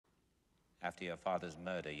After your father's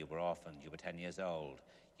murder, you were orphaned. You were 10 years old.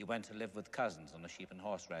 You went to live with cousins on a sheep and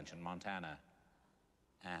horse ranch in Montana.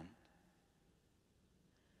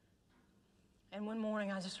 And one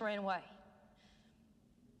morning, I just ran away.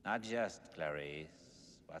 Not just, Clarice.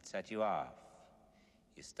 What set you off?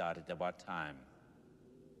 You started at what time?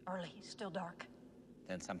 Early, still dark.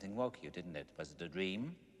 Then something woke you, didn't it? Was it a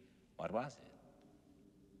dream? What was it?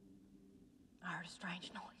 I heard a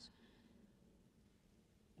strange noise.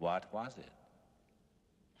 What was it?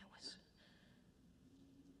 It was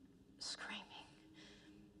screaming.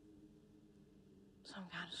 Some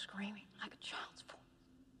kind of screaming, like a child's voice.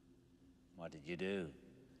 What did you do?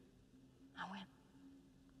 I went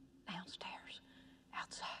downstairs,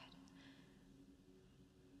 outside.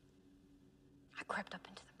 I crept up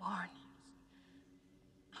into the barn.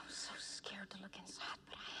 I was so scared to look inside,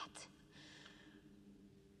 but I had to.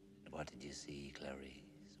 What did you see, Clarice?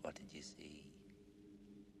 What did you see?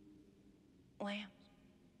 Lambs.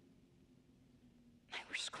 They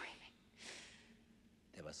were screaming.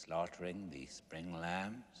 They were slaughtering the spring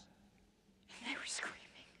lambs? They were screaming.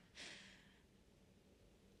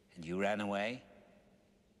 And you ran away?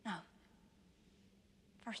 No.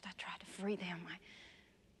 First, I tried to free them.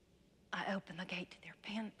 I opened the gate to their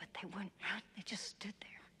pen, but they wouldn't run. They just stood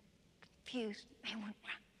there, confused. They wouldn't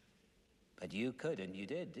run. But you could, and you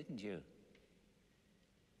did, didn't you?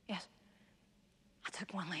 Yes. I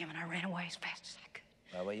took one lamb and I ran away as fast as I could.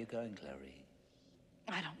 Where were you going, Clarice?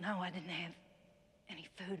 I don't know. I didn't have any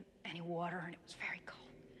food, any water, and it was very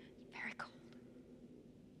cold. It was very cold.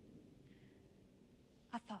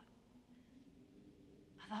 I thought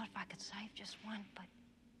if I could save just one, but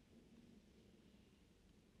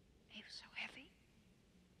he was so heavy. It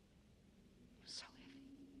was so heavy.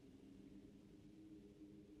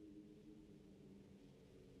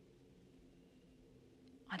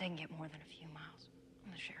 I didn't get more than a few miles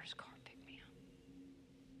when the sheriff's car picked me up.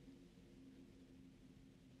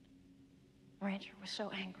 The rancher was so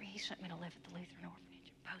angry, he sent me to live at the Lutheran orphanage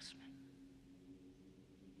in Postman.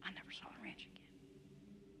 I never saw the ranch again.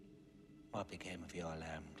 What became of your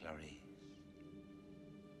lamb, Clarice?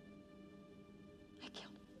 I killed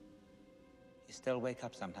him. You still wake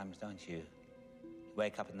up sometimes, don't you? You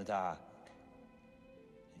wake up in the dark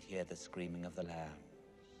and hear the screaming of the lambs.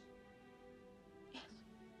 Yes.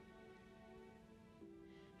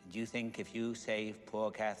 And you think if you save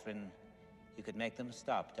poor Catherine, you could make them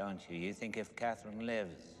stop, don't you? You think if Catherine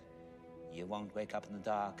lives, you won't wake up in the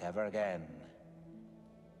dark ever again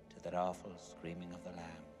to that awful screaming of the lambs.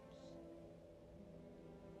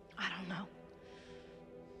 I don't know.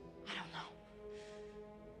 I don't know.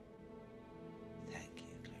 Thank you,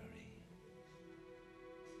 Clarice.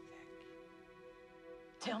 Thank you.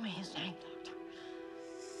 Tell me his name, Doctor.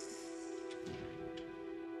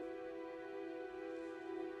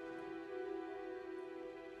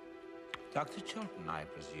 Dr. Chilton, I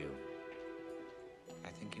presume. I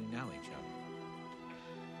think you know each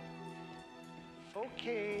other.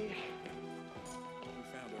 Okay. We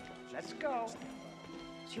found her. Let's go.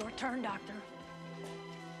 It's your turn, Doctor.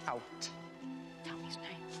 Out. Tell me his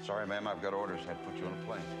name. Sorry, ma'am, I've got orders. I had to put you on a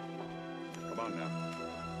plane. Come on now.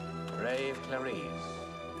 Brave Clarice.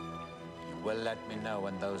 You will let me know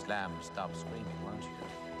when those lambs stop screaming, won't you?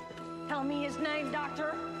 Tell me his name,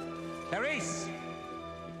 Doctor. Clarice!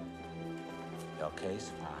 Your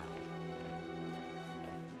case file.